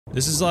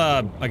This is,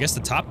 I guess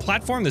the top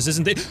platform? This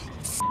isn't it.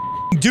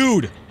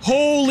 Dude!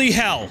 Holy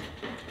hell!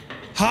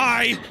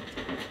 Hi!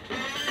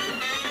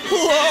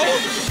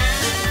 Hello?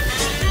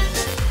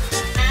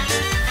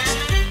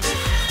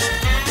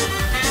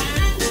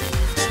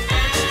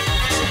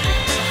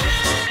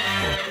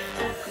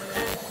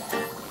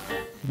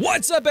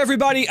 What's up,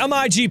 everybody? I'm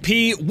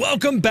IGP.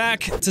 Welcome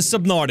back to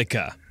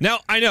Subnautica. Now,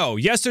 I know,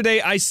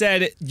 yesterday I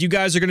said you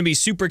guys are gonna be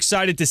super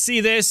excited to see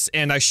this,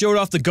 and I showed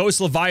off the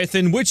Ghost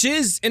Leviathan, which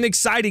is an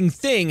exciting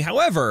thing.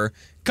 However,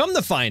 come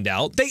to find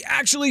out, they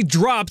actually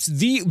dropped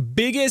the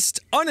biggest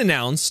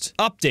unannounced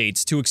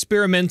updates to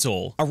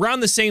Experimental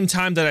around the same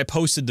time that I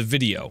posted the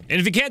video. And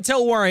if you can't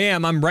tell where I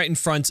am, I'm right in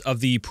front of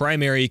the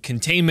Primary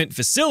Containment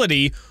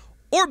Facility,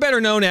 or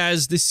better known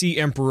as the Sea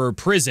Emperor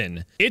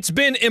Prison. It's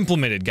been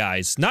implemented,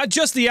 guys. Not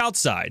just the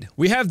outside.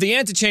 We have the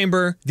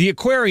Antechamber, the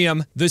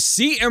Aquarium, the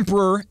Sea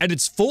Emperor at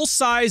its full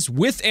size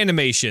with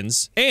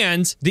animations,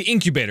 and the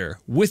incubator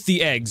with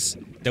the eggs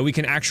that we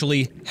can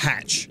actually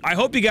hatch. I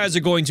hope you guys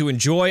are going to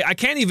enjoy. I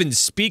can't even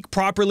speak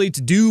properly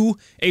to do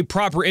a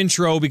proper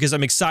intro because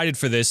I'm excited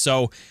for this,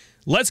 so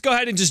let's go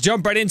ahead and just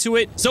jump right into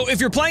it. So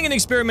if you're playing an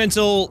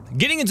Experimental,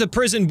 getting into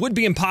prison would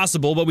be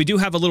impossible, but we do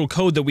have a little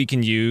code that we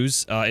can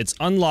use. It's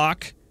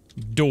unlock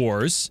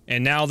doors,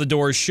 and now the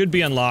doors should be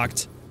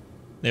unlocked.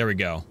 There we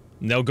go.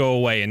 And they'll go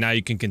away, and now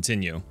you can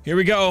continue. Here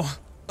we go.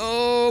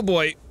 Oh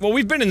boy. Well,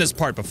 we've been in this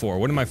part before.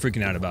 What am I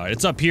freaking out about?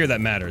 It's up here that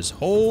matters.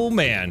 Oh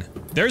man.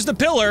 There's the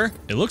pillar.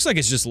 It looks like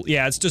it's just,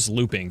 yeah, it's just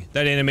looping.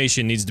 That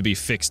animation needs to be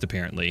fixed,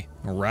 apparently.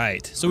 All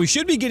right. So we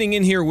should be getting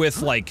in here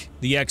with, like,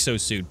 the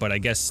exosuit, but I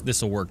guess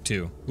this will work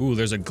too. Ooh,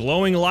 there's a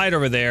glowing light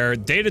over there.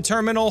 Data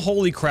terminal.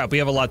 Holy crap. We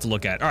have a lot to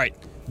look at. All right.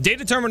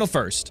 Data terminal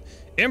first.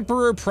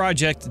 Emperor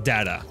Project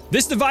data.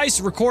 This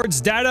device records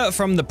data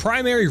from the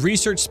primary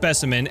research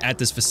specimen at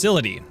this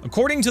facility.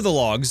 According to the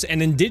logs, an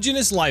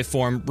indigenous life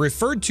form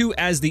referred to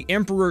as the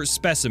Emperor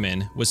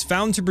specimen was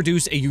found to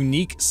produce a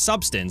unique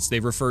substance they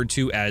referred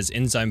to as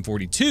Enzyme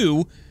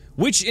 42,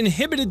 which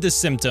inhibited the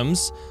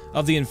symptoms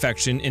of the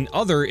infection in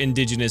other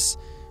indigenous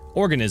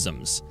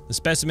organisms. The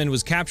specimen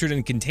was captured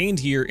and contained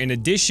here in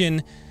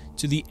addition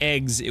to the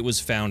eggs it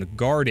was found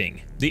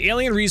guarding. The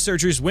alien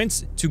researchers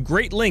went to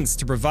great lengths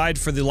to provide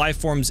for the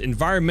lifeform's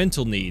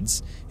environmental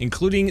needs,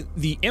 including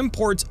the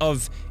import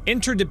of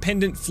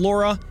interdependent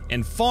flora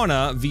and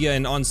fauna via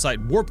an on-site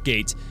warp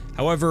gate.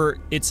 However,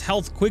 its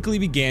health quickly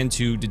began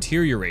to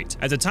deteriorate.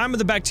 At the time of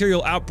the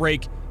bacterial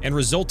outbreak and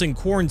resulting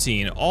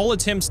quarantine, all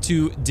attempts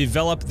to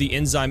develop the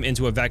enzyme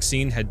into a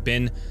vaccine had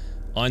been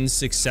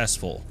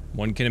unsuccessful.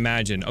 One can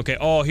imagine. Okay,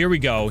 oh, here we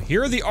go.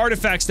 Here are the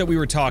artifacts that we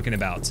were talking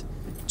about.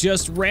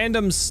 Just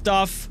random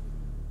stuff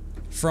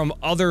from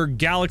other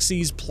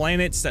galaxies,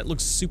 planets that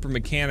looks super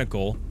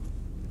mechanical.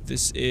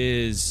 This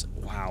is,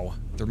 wow,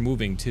 they're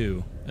moving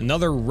too.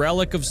 Another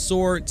relic of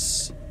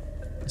sorts.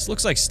 This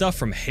looks like stuff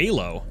from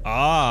Halo.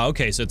 Ah,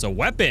 okay, so it's a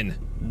weapon.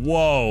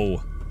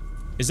 Whoa.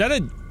 Is that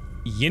a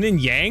yin and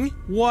yang?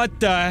 What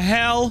the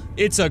hell?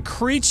 It's a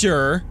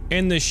creature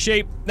in the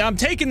shape. Now I'm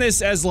taking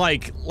this as,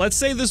 like, let's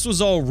say this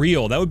was all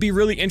real. That would be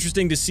really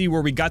interesting to see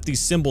where we got these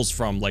symbols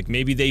from. Like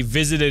maybe they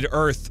visited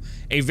Earth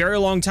a very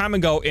long time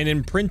ago and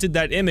imprinted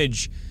that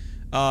image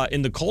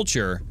in the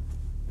culture.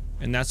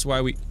 And that's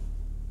why we...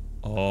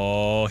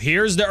 Oh,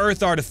 here's the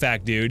Earth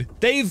artifact, dude.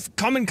 They've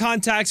come in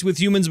contact with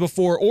humans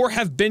before or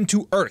have been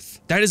to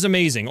Earth. That is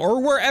amazing.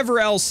 Or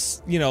wherever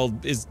else, you know,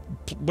 is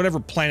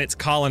whatever planet's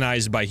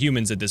colonized by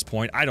humans at this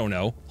point. I don't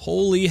know.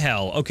 Holy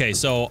hell. Okay,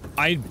 so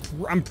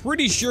I'm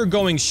pretty sure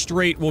going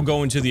straight will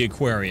go into the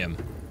aquarium.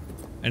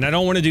 And I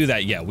don't want to do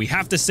that yet. We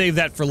have to save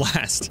that for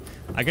last.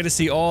 I gotta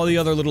see all the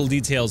other little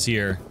details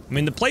here. I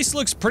mean, the place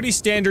looks pretty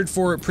standard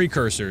for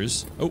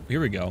precursors. Oh,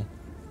 here we go.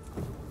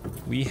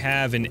 We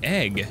have an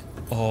egg.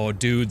 Oh,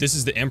 dude, this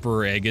is the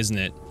Emperor egg, isn't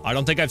it? I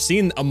don't think I've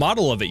seen a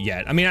model of it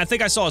yet. I mean, I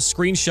think I saw a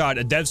screenshot,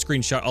 a dev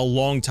screenshot, a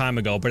long time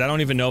ago, but I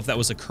don't even know if that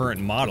was a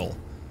current model.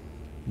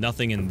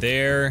 Nothing in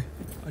there.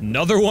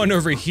 Another one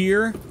over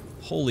here.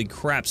 Holy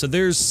crap. So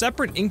there's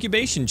separate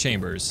incubation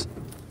chambers.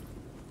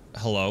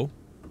 Hello?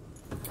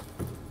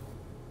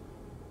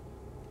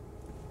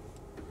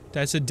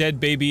 That's a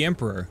dead baby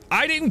Emperor.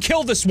 I didn't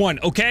kill this one,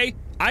 okay?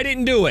 I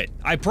didn't do it.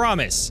 I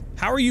promise.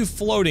 How are you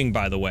floating,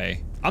 by the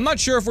way? I'm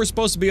not sure if we're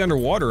supposed to be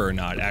underwater or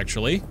not,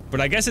 actually.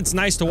 But I guess it's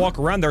nice to walk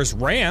around. There's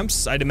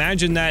ramps. I'd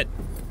imagine that,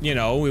 you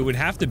know, we would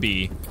have to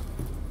be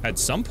at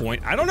some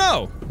point. I don't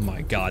know. Oh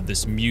my god,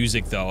 this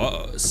music,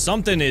 though.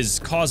 Something is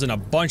causing a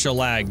bunch of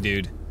lag,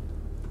 dude.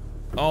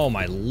 Oh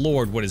my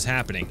lord, what is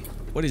happening?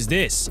 What is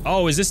this?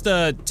 Oh, is this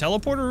the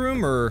teleporter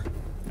room, or...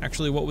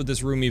 Actually, what would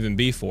this room even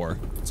be for?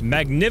 It's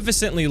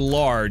magnificently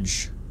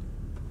large.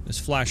 This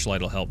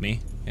flashlight will help me.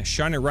 Yeah,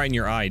 shine it right in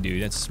your eye,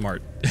 dude. That's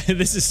smart.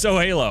 This is so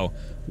Halo.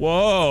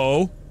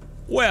 Whoa.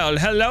 Well,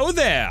 hello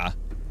there,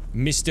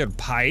 Mr.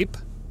 Pipe.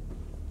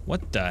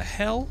 What the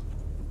hell?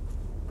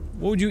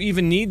 What would you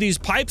even need these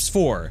pipes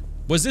for?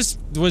 Was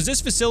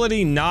this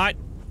facility not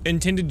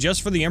intended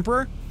just for the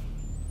Emperor?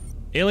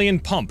 Alien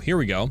pump, here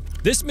we go.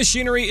 This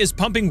machinery is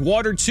pumping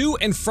water to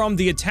and from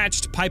the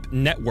attached pipe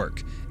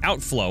network.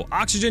 Outflow.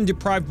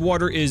 Oxygen-deprived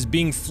water is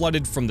being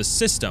flooded from the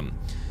system.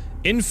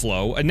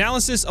 Inflow.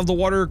 Analysis of the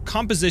water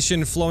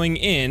composition flowing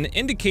in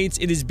indicates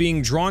it is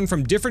being drawn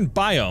from different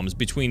biomes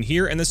between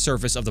here and the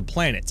surface of the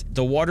planet.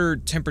 The water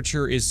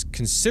temperature is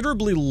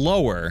considerably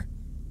lower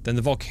than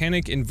the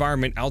volcanic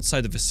environment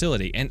outside the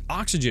facility, and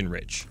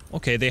oxygen-rich.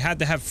 Okay, they had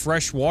to have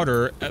fresh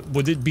water.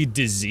 Would it be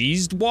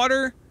diseased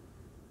water?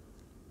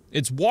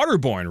 It's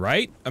waterborne,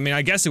 right? I mean,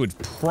 I guess it would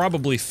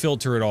probably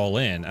filter it all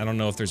in. I don't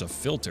know if there's a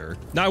filter.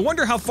 Now, I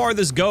wonder how far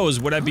this goes.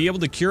 Would I be able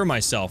to cure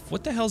myself?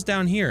 What the hell's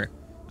down here?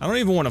 I don't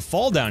even want to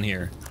fall down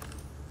here.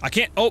 I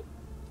can't- oh!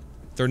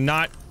 They're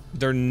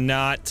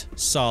not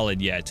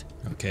solid yet.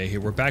 Okay, here,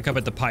 we're back up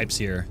at the pipes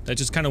here. That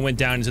just kind of went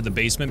down into the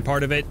basement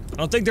part of it. I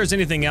don't think there's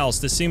anything else.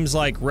 This seems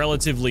like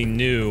relatively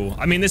new.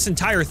 I mean, this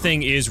entire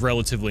thing is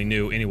relatively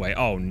new anyway.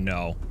 Oh,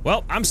 no.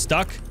 Well, I'm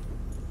stuck.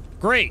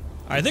 Great.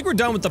 I think we're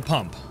done with the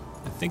pump.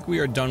 I think we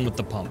are done with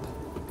the pump.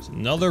 There's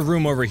another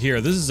room over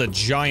here. This is a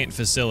giant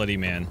facility,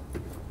 man.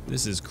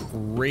 This is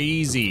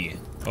crazy.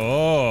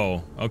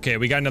 Oh, okay,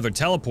 we got another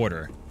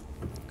teleporter.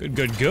 Good,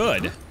 good,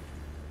 good.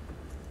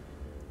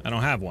 I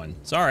don't have one.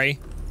 Sorry.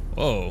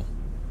 Whoa.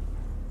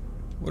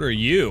 What are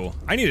you?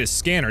 I need a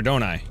scanner,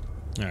 don't I?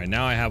 Alright,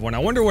 now I have one. I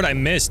wonder what I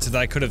missed that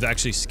I could have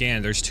actually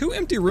scanned. There's 2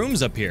 empty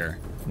rooms up here.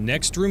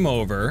 Next room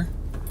over.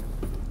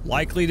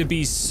 Likely to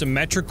be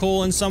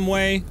symmetrical in some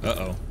way.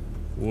 Uh-oh.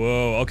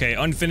 Whoa, okay,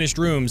 unfinished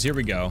rooms. Here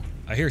we go.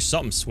 I hear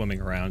something swimming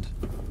around.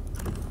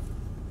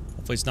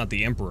 Hopefully it's not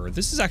the Emperor.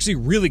 This is actually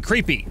really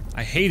creepy.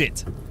 I hate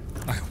it.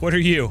 Alright, what are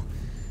you?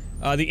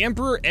 The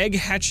Emperor Egg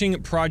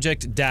Hatching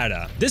Project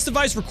data. This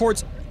device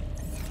records...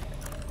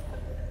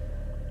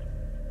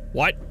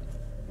 What?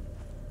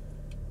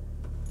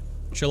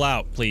 Chill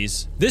out,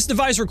 please. This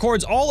device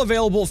records all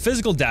available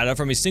physical data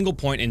from a single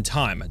point in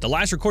time. The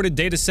last recorded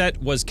data set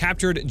was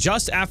captured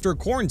just after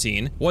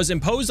quarantine was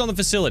imposed on the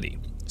facility.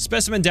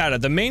 Specimen data.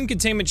 The main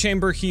containment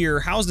chamber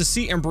here housed the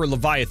Sea Emperor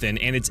Leviathan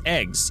and its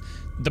eggs.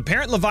 The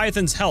parent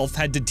Leviathan's health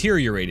had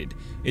deteriorated.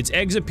 Its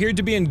eggs appeared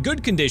to be in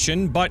good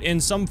condition, but in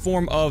some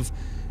form of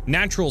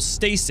natural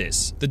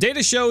stasis. The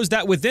data shows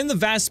that within the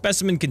vast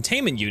specimen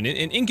containment unit,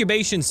 an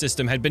incubation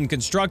system had been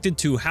constructed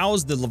to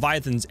house the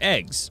Leviathan's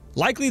eggs.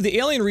 Likely, the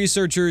alien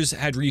researchers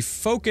had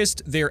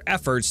refocused their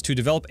efforts to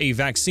develop a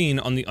vaccine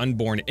on the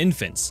unborn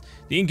infants.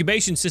 The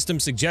incubation system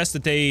suggests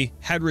that they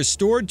had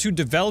restored to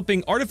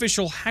developing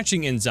artificial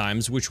hatching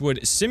enzymes which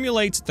would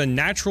simulate the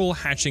natural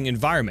hatching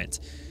environment.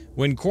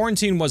 When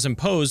quarantine was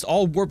imposed,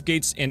 all warp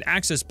gates and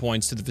access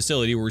points to the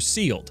facility were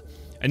sealed.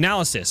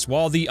 Analysis.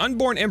 While the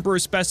unborn Emperor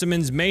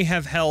specimens may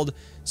have held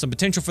some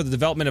potential for the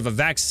development of a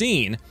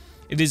vaccine,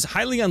 it is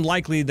highly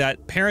unlikely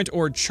that parent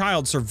or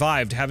child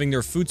survived having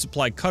their food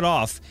supply cut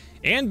off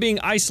and being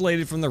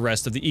isolated from the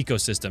rest of the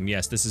ecosystem.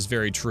 Yes, this is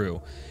very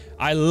true.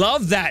 I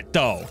love that,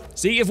 though.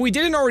 See, if we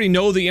didn't already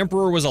know the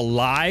Emperor was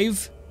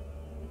alive,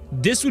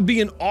 this would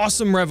be an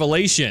awesome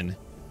revelation,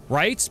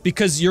 right?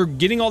 Because you're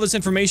getting all this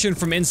information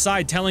from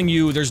inside telling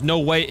you there's no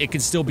way it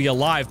could still be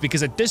alive,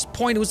 because at this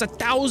point it was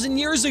 1,000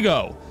 years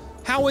ago.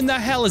 How in the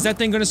hell is that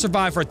thing gonna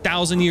survive for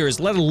 1,000 years,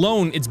 let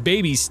alone its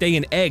babies stay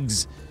in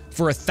eggs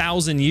for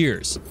 1,000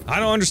 years? I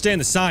don't understand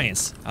the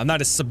science. I'm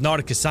not a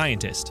Subnautica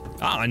scientist.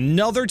 Ah,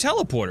 another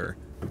teleporter.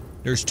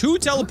 There's 2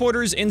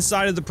 teleporters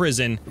inside of the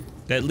prison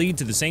that lead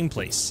to the same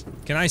place.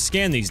 Can I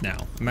scan these now?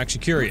 I'm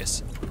actually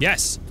curious.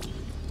 Yes.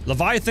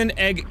 Leviathan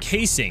egg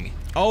casing.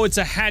 Oh, it's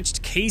a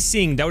hatched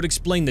casing. That would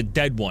explain the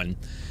dead one.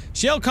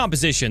 Shell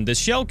composition. The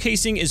shell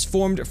casing is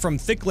formed from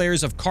thick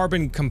layers of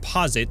carbon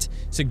composite,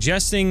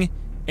 suggesting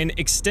an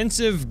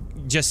extensive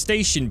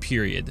gestation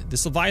period.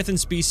 This Leviathan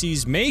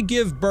species may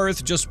give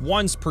birth just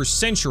once per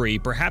century,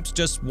 perhaps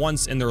just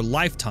once in their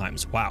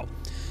lifetimes. Wow.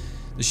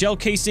 The shell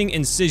casing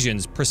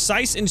incisions.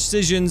 Precise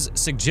incisions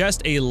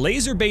suggest a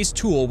laser-based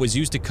tool was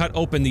used to cut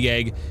open the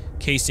egg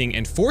casing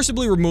and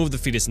forcibly remove the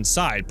fetus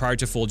inside prior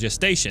to full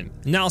gestation.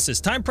 Analysis.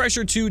 Time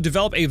pressure to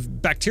develop a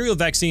bacterial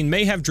vaccine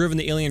may have driven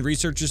the alien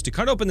researchers to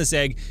cut open this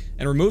egg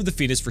and remove the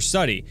fetus for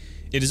study.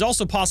 It is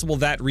also possible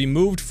that,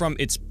 removed from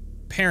its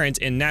parent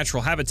in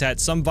natural habitat,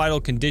 some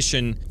vital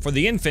condition for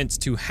the infant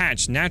to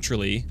hatch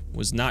naturally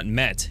was not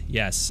met.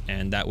 Yes,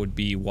 and that would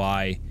be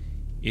why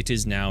it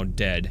is now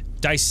dead.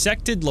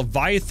 Dissected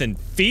Leviathan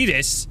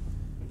fetus?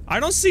 I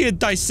don't see a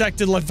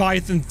dissected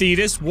Leviathan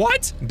fetus.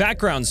 What?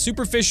 Background.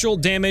 Superficial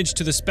damage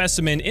to the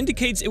specimen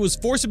indicates it was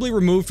forcibly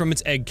removed from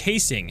its egg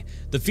casing.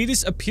 The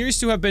fetus appears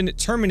to have been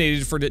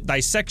terminated for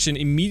dissection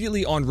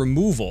immediately on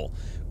removal.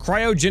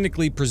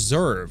 Cryogenically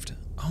preserved.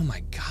 Oh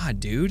my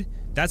god, dude.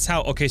 That's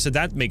how- okay, so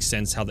that makes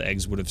sense how the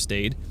eggs would have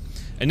stayed.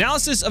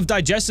 Analysis of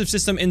digestive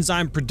system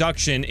enzyme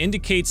production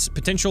indicates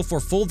potential for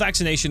full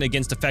vaccination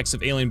against effects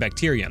of alien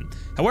bacterium.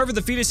 However,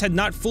 the fetus had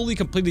not fully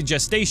completed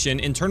gestation.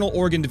 Internal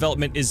organ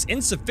development is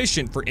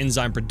insufficient for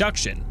enzyme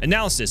production.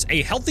 Analysis.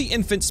 A healthy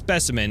infant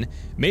specimen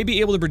may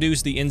be able to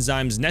produce the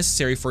enzymes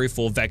necessary for a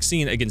full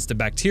vaccine against the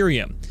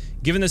bacterium.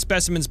 Given the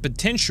specimen's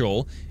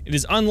potential, it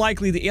is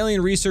unlikely the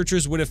alien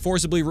researchers would have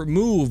forcibly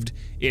removed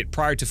it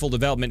prior to full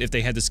development if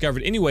they had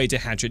discovered any way to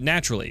hatch it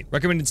naturally.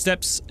 Recommended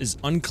steps is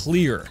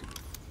unclear.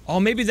 Oh,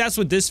 maybe that's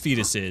what this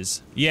fetus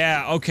is.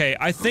 Yeah, okay.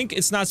 I think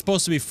it's not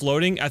supposed to be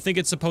floating. I think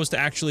it's supposed to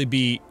actually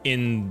be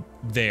in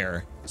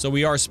there. So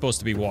we are supposed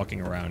to be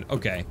walking around.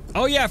 Okay.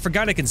 Oh yeah, I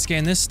forgot I can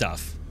scan this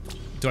stuff.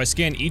 Do I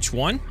scan each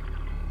one?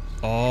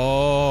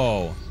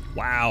 Oh.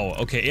 Wow.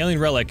 Okay, alien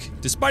relic.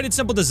 Despite its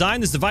simple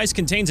design, this device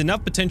contains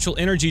enough potential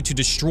energy to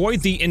destroy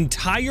the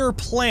entire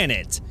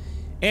planet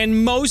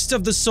and most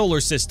of the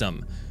solar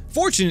system.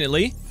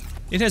 Fortunately,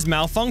 it has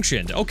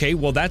malfunctioned. Okay,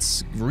 well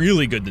that's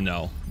really good to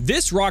know.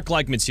 This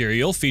rock-like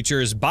material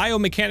features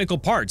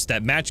biomechanical parts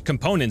that match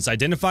components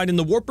identified in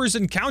the warpers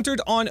encountered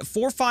on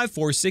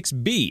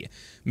 4546B.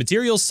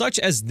 Materials such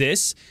as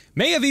this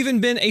may have even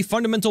been a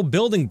fundamental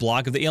building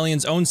block of the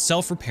alien's own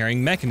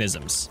self-repairing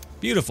mechanisms.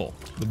 Beautiful.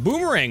 The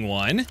boomerang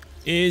one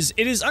is,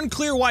 it is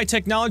unclear why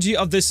technology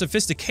of this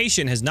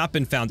sophistication has not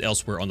been found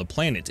elsewhere on the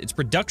planet. Its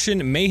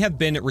production may have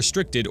been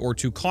restricted or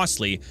too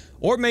costly,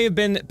 or it may have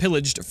been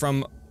pillaged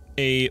from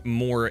a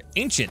more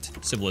ancient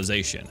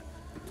civilization.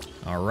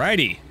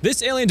 Alrighty.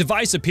 This alien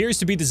device appears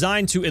to be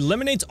designed to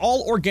eliminate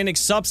all organic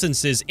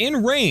substances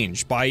in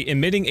range by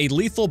emitting a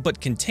lethal but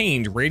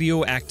contained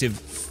radioactive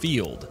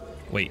field.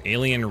 Wait,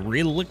 alien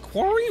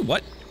reliquary?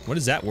 What? What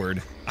is that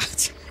word?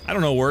 I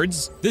don't know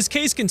words. This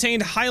case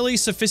contained highly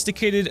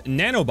sophisticated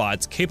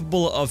nanobots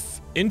capable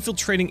of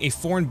infiltrating a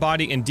foreign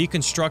body and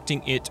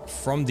deconstructing it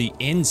from the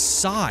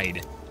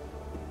inside.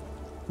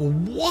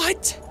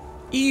 What?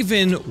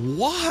 Even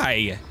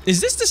why?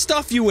 Is this the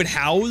stuff you would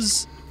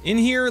house in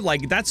here?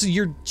 Like, that's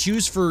your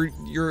choose for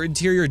your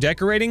interior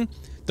decorating?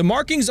 The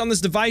markings on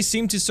this device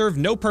seem to serve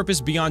no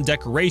purpose beyond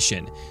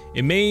decoration.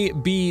 It may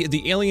be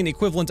the alien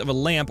equivalent of a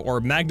lamp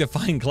or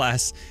magnifying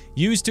glass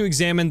used to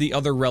examine the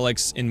other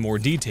relics in more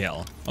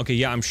detail. Okay,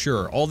 yeah, I'm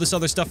sure. All this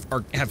other stuff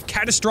have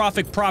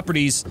catastrophic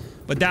properties,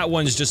 but that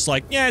one's just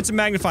like, yeah, it's a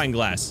magnifying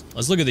glass.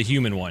 Let's look at the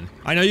human one.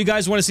 I know you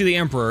guys want to see the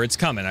Emperor. It's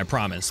coming, I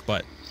promise,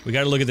 but we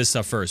gotta look at this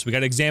stuff first. We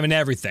gotta examine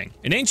everything.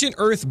 An ancient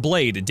earth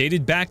blade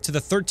dated back to the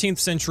 13th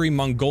century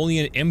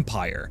Mongolian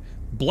Empire.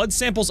 Blood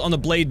samples on the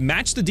blade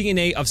match the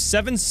DNA of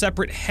 7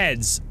 separate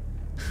heads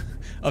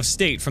of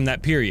state from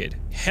that period.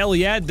 Hell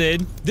yeah, it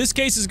did. This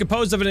case is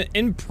composed of an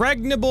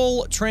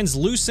impregnable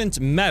translucent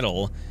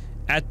metal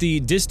at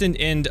the distant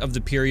end of the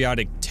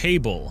periodic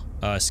table.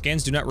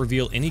 Scans do not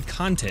reveal any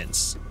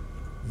contents.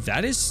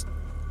 That is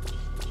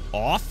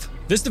off.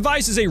 This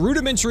device is a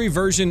rudimentary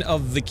version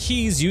of the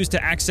keys used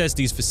to access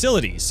these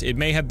facilities. It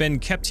may have been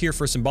kept here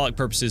for symbolic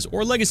purposes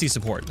or legacy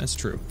support. That's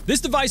true.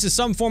 This device is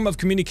some form of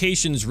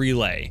communications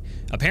relay,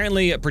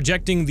 apparently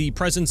projecting the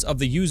presence of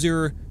the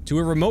user to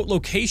a remote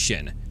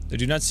location. There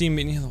do not seem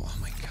any. Oh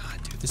my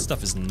god, dude, this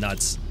stuff is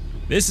nuts.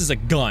 This is a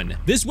gun.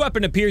 This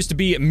weapon appears to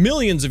be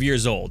millions of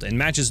years old and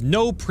matches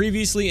no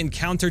previously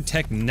encountered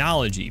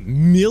technology.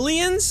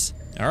 Millions?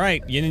 All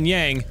right, yin and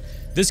yang.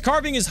 This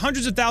carving is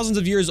hundreds of thousands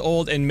of years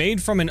old and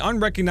made from an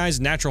unrecognized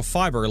natural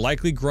fiber,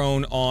 likely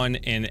grown on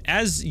an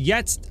as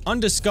yet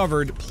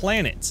undiscovered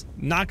planet.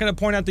 Not gonna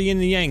point out the yin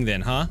and yang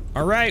then, huh?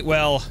 Alright,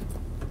 well,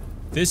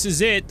 this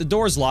is it. The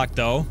door's locked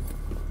though.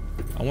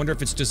 I wonder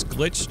if it's just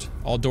glitched.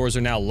 All doors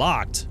are now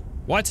locked.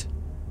 What?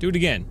 Do it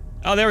again.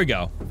 Oh, there we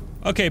go.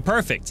 Okay,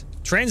 perfect.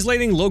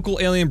 Translating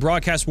local alien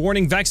broadcast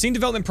warning. Vaccine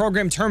development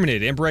program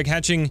terminated. Emperor egg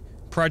hatching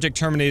project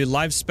terminated.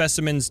 Live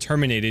specimens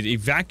terminated.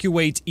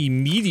 Evacuate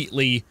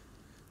immediately.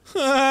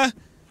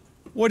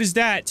 What is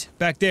that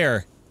back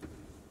there?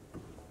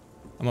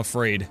 I'm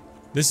afraid.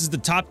 This is the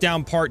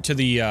top-down part to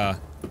the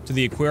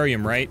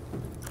aquarium, right?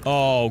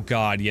 Oh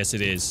god, yes it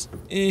is.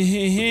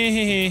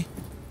 I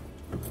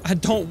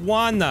don't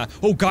wanna.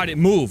 Oh god, it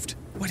moved.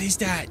 What is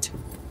that?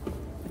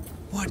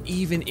 What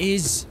even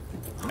is?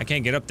 I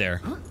can't get up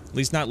there. At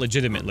least not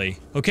legitimately.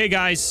 Okay,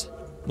 guys.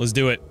 Let's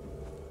do it.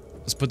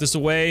 Let's put this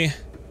away.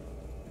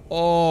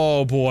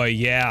 Oh boy,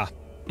 yeah.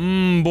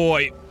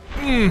 Boy.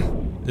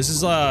 This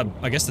is, I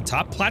guess the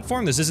top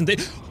platform? This isn't the-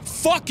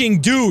 Fucking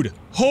dude!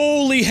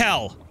 Holy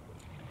hell!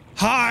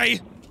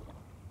 Hi!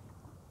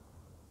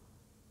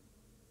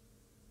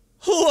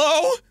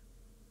 Hello?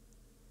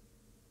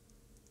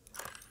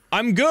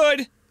 I'm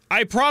good.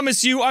 I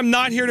promise you, I'm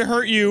not here to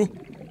hurt you.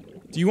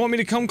 Do you want me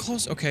to come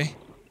close? Okay.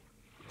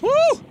 Woo!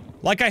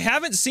 Like I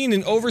haven't seen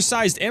an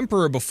oversized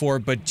Emperor before,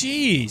 but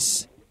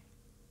jeez.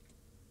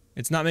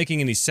 It's not making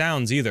any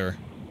sounds either.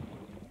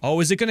 Oh,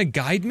 is it gonna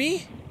guide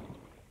me?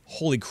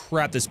 Holy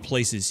crap, this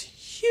place is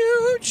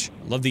huge!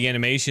 Love the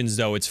animations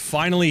though, it's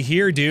finally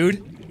here,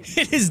 dude!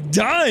 It is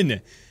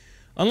done!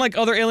 Unlike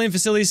other alien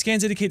facilities,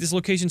 scans indicate this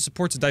location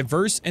supports a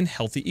diverse and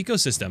healthy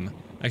ecosystem.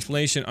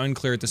 Explanation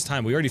unclear at this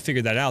time. We already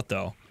figured that out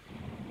though.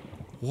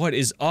 What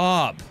is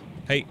up?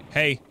 Hey,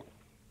 hey.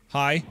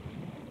 Hi.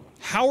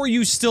 How are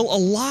you still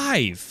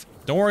alive?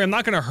 Don't worry, I'm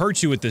not gonna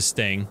hurt you with this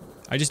thing.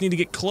 I just need to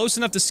get close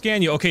enough to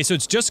scan you. Okay, so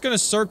it's just gonna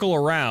circle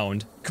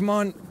around. Come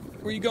on,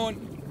 where are you going?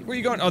 Where are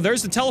you going? Oh,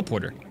 there's the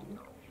teleporter.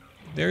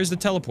 There's the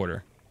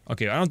teleporter.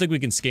 Okay, I don't think we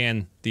can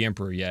scan the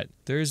Emperor yet.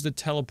 There's the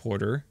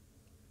teleporter.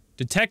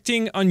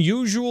 Detecting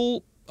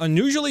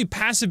unusually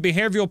passive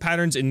behavioral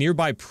patterns in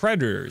nearby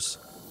predators.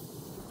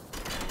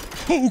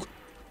 Oh,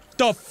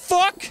 the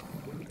fuck?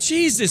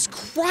 Jesus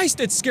Christ,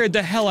 that scared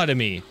the hell out of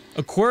me.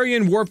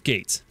 Aquarium warp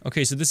gate.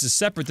 Okay, so this is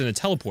separate than a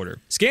teleporter.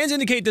 Scans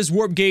indicate this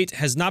warp gate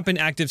has not been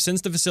active since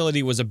the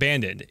facility was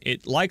abandoned.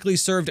 It likely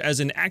served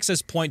as an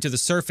access point to the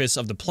surface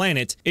of the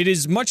planet. It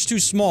is much too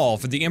small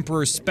for the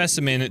Emperor's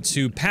specimen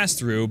to pass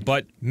through,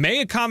 but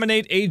may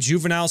accommodate a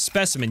juvenile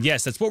specimen.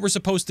 Yes, that's what we're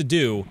supposed to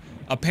do,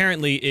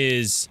 apparently,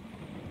 is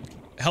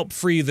help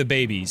free the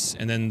babies,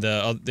 and then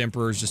the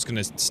Emperor's just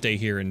gonna stay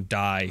here and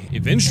die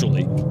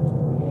eventually.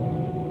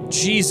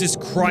 Jesus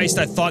Christ,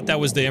 I thought that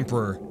was the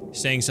Emperor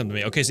saying something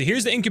to me. Okay, so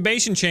here's the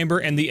incubation chamber,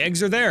 and the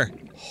eggs are there. Oh,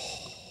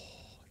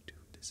 dude,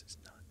 this is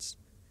nuts.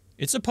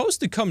 It's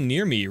supposed to come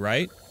near me,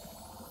 right?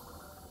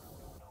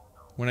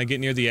 When I get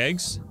near the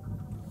eggs?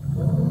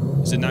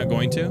 Is it not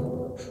going to?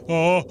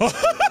 Oh,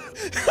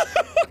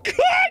 oh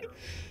God!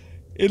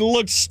 It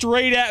looked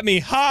straight at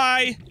me.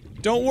 Hi!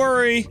 Don't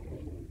worry.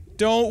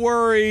 Don't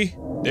worry.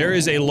 There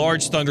is a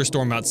large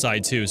thunderstorm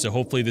outside, too, so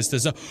hopefully this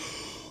doesn't—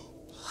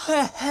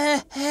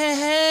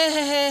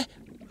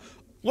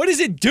 What is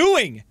it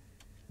doing?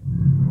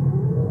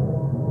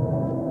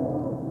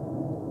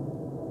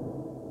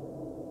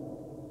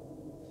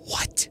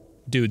 What?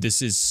 Dude,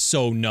 this is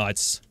so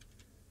nuts.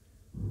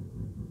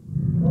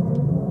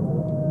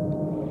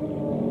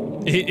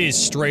 It is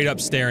straight up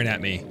staring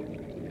at me.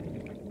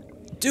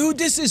 Dude,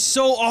 this is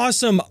so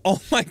awesome.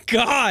 Oh my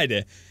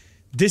God.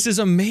 This is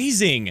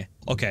amazing.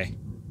 Okay.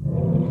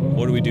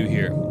 What do we do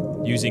here?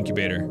 Use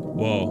incubator.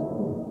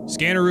 Whoa.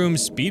 Scanner room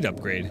speed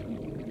upgrade.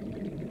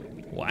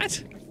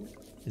 What?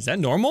 Is that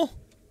normal?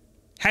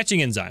 Hatching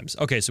enzymes.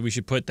 Okay, so we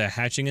should put the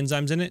hatching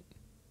enzymes in it.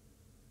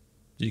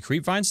 Did you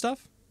creep find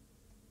stuff?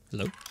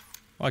 Hello?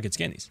 Oh, I can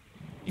scan these.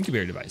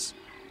 Incubator device.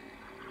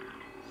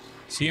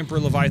 See Emperor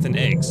Leviathan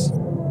eggs.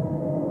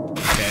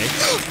 Okay.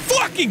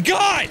 Fucking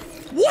God!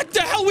 What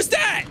the hell was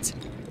that?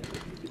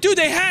 Dude,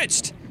 they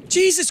hatched!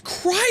 Jesus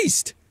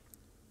Christ!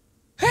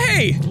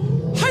 Hey!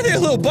 Hi there,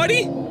 little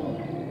buddy!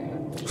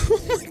 Oh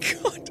my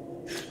God.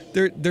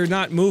 They're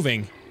not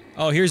moving.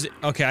 Oh, here's—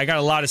 okay, I got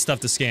a lot of stuff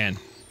to scan.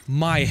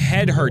 My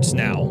head hurts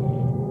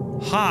now.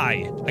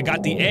 Hi. I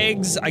got the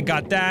eggs, I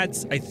got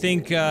that. I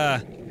think,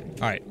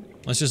 alright,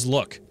 let's just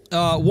look.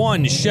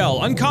 1.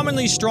 Shell.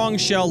 Uncommonly strong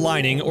shell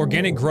lining,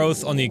 organic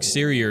growth on the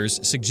exteriors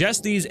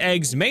suggests these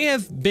eggs may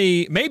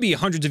be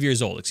hundreds of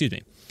years old, excuse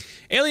me.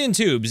 Alien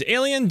tubes.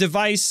 Alien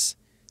devices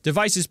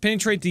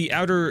penetrate the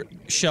outer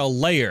shell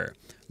layer,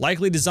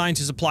 likely designed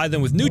to supply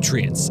them with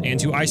nutrients and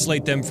to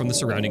isolate them from the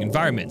surrounding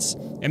environments.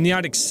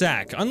 Amniotic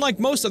sac. Unlike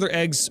most other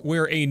eggs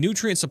where a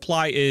nutrient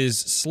supply is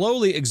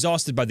slowly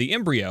exhausted by the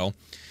embryo,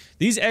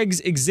 these eggs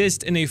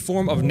exist in a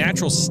form of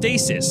natural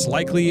stasis,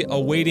 likely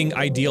awaiting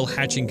ideal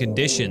hatching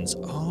conditions.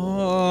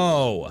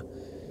 Oh.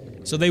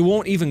 So they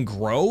won't even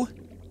grow?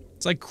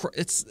 It's like,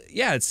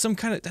 yeah, it's some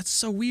kind of— that's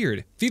so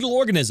weird. Fetal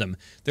organism.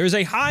 There's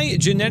a high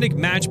genetic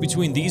match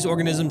between these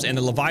organisms and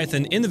the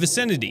Leviathan in the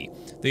vicinity.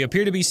 They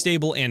appear to be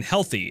stable and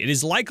healthy. It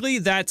is likely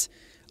that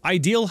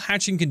ideal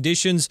hatching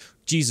conditions—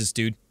 Jesus,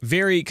 dude—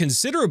 vary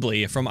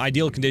considerably from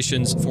ideal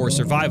conditions for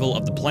survival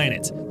of the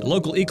planet. The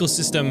local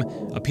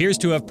ecosystem appears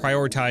to have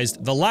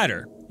prioritized the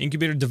latter.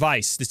 Incubator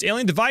device. This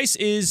alien device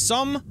is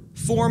some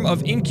form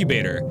of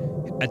incubator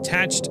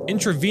attached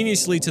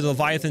intravenously to the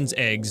Leviathan's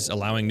eggs,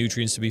 allowing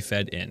nutrients to be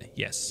fed in.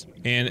 Yes.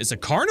 And it's a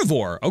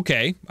carnivore.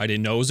 Okay, I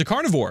didn't know it was a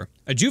carnivore.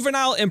 A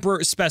juvenile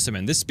emperor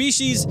specimen. This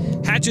species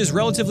hatches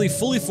relatively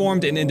fully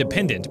formed and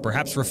independent,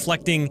 perhaps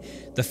reflecting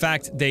the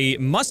fact they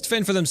must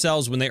fend for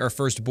themselves when they are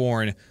first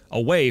born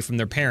away from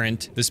their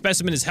parent. The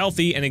specimen is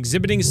healthy and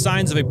exhibiting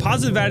signs of a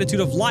positive attitude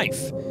of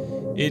life.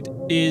 It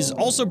is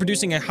also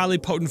producing a highly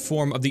potent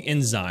form of the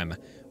enzyme,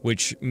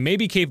 which may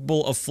be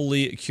capable of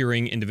fully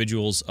curing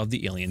individuals of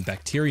the alien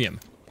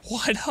bacterium.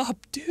 What up,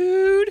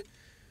 dude?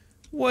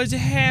 What's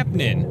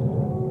happening?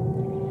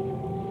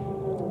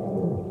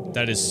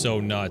 That is so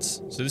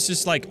nuts. So this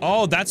is like—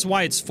 oh, that's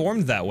why it's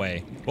formed that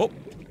way. Oh.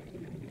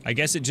 I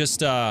guess it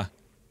just,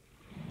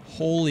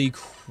 holy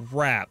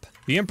crap.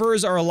 The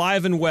Emperors are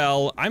alive and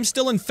well. I'm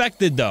still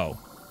infected, though.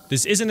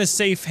 This isn't a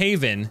safe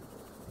haven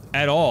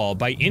at all,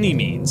 by any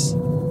means.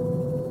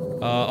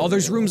 Oh,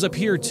 there's rooms up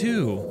here,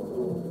 too.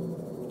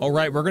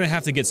 Alright, we're gonna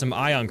have to get some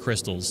ion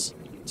crystals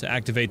to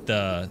activate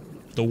the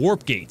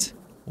warp gate.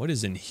 What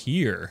is in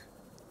here?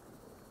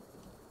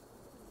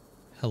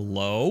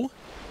 Hello?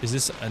 Is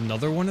this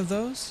another one of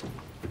those?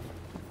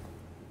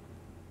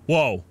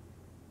 Whoa.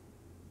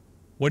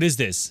 What is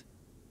this?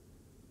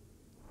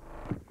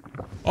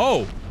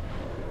 Oh.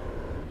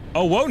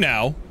 Oh, whoa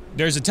now.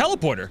 There's a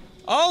teleporter.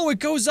 Oh, it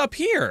goes up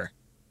here.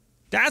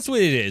 That's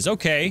what it is,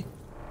 okay.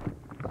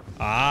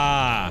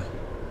 Ah.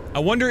 I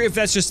wonder if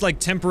that's just like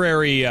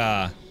temporary,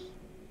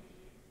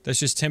 that's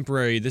just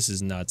temporary— this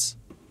is nuts.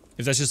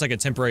 If that's just like a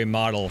temporary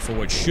model for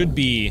what should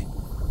be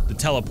the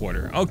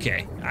teleporter.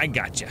 Okay, I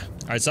gotcha.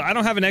 Alright, so I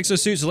don't have an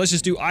exosuit, so let's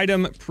just do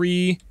item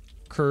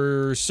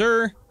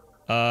precursor.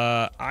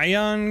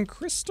 Ion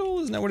crystal?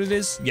 Isn't that what it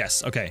is?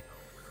 Yes, okay.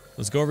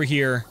 Let's go over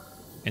here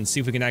and see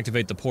if we can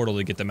activate the portal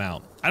to get them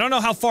out. I don't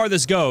know how far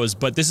this goes,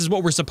 but this is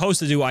what we're supposed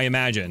to do, I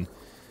imagine.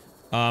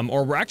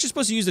 Or we're actually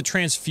supposed to use the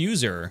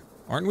transfuser,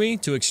 aren't we?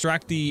 To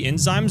extract the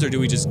enzymes, or do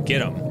we just get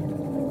them?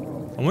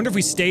 I wonder if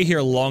we stay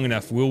here long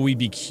enough, will we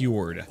be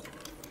cured?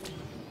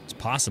 It's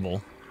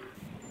possible.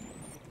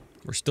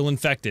 We're still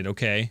infected,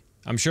 okay.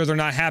 I'm sure they're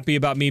not happy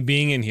about me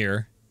being in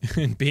here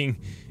and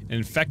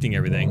infecting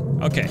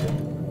everything. Okay.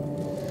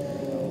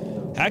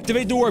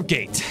 Activate the warp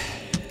gate.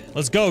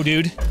 Let's go,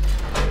 dude.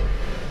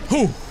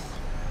 Whew.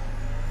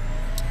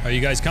 Are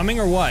you guys coming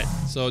or what?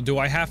 So do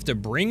I have to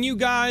bring you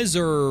guys,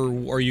 or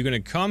are you gonna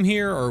come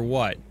here or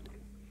what?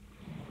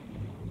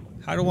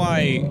 How do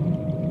I...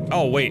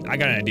 Oh, wait, I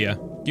got an idea.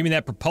 Give me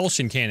that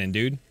propulsion cannon,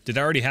 dude. Did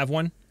I already have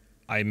one?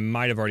 I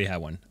might have already had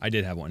one. I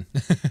did have one.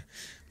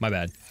 My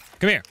bad.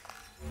 Come here.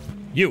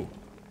 You.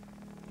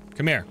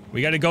 Come here.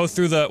 We gotta go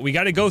through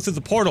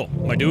the portal,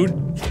 my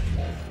dude.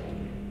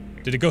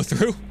 Did it go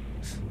through?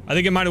 I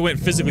think it might have went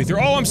physically through.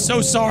 Oh, I'm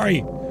so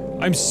sorry.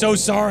 I'm so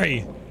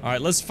sorry. All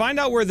right, let's find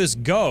out where this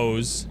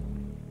goes.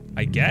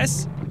 I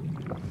guess?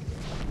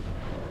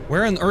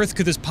 Where on earth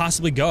could this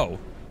possibly go?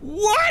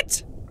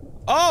 What?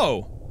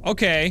 Oh,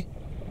 okay.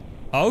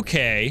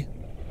 Okay.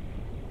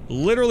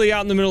 Literally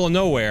out in the middle of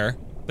nowhere,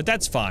 but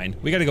that's fine.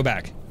 We gotta go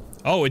back.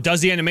 Oh, it does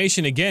the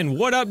animation again.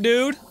 What up,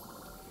 dude?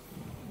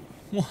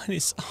 What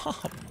is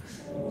up?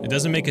 It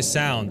doesn't make a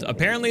sound.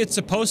 Apparently it's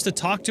supposed to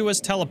talk to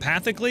us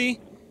telepathically.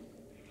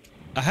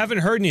 I haven't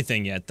heard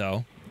anything yet,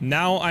 though.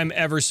 Now I'm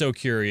ever so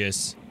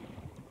curious.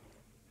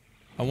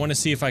 I want to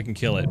see if I can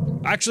kill it.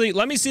 Actually,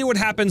 let me see what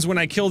happens when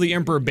I kill the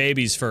Emperor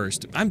babies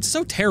first. I'm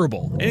so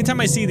terrible. Anytime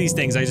I see these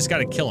things, I just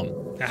gotta kill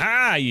them.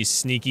 Haha, you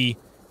sneaky,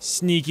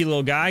 sneaky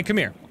little guy. Come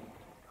here.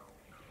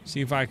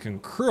 See if I can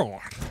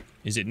kill it.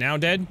 Is it now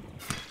dead?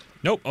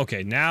 Nope.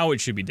 Okay, now it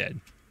should be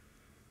dead.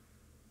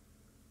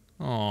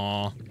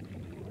 Aww.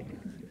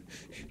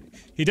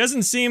 He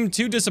doesn't seem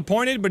too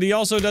disappointed, but he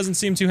also doesn't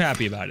seem too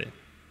happy about it.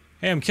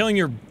 Hey, I'm killing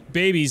your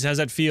babies. How's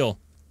that feel?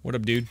 What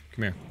up, dude?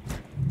 Come here.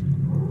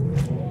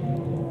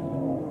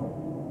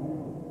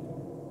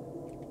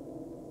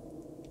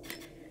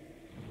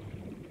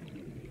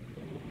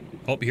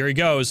 Oh, here he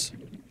goes.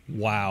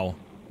 Wow.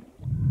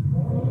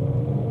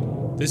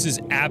 This is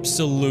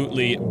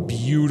absolutely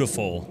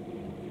beautiful.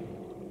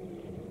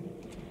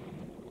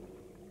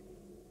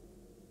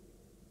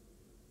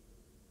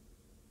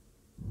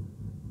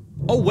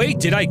 Oh wait,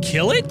 did I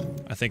kill it?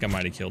 I think I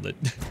might have killed it.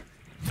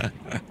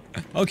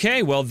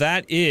 Okay, well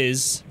that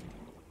is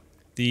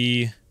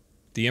the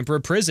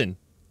Emperor Prison.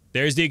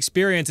 There's the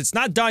experience. It's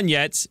not done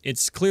yet.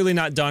 It's clearly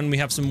not done. We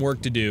have some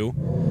work to do.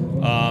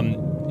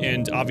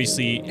 And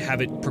obviously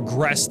have it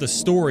progress the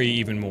story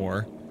even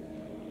more.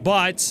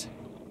 But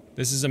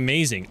this is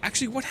amazing.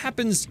 Actually, what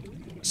happens?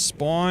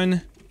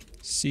 Spawn,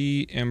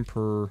 see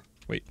Emperor.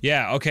 Wait,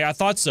 yeah, okay, I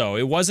thought so.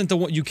 It wasn't the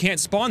one. You can't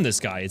spawn this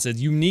guy. It's a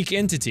unique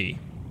entity.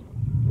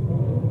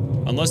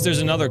 Unless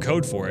there's another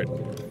code for it.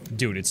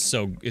 Dude, it's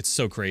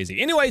so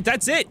crazy. Anyway,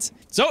 that's it.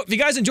 So, if you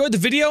guys enjoyed the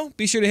video,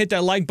 be sure to hit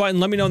that like button.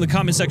 Let me know in the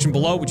comment section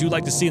below what you'd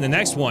like to see in the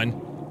next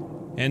one.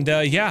 And,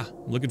 yeah,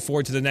 looking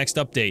forward to the next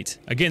update.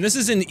 Again, this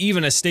isn't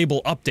even a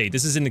stable update.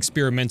 This is an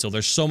experimental.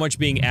 There's so much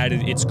being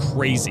added, it's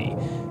crazy.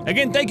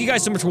 Again, thank you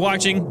guys so much for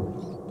watching.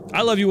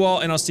 I love you all,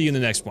 and I'll see you in the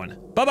next one.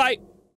 Bye-bye!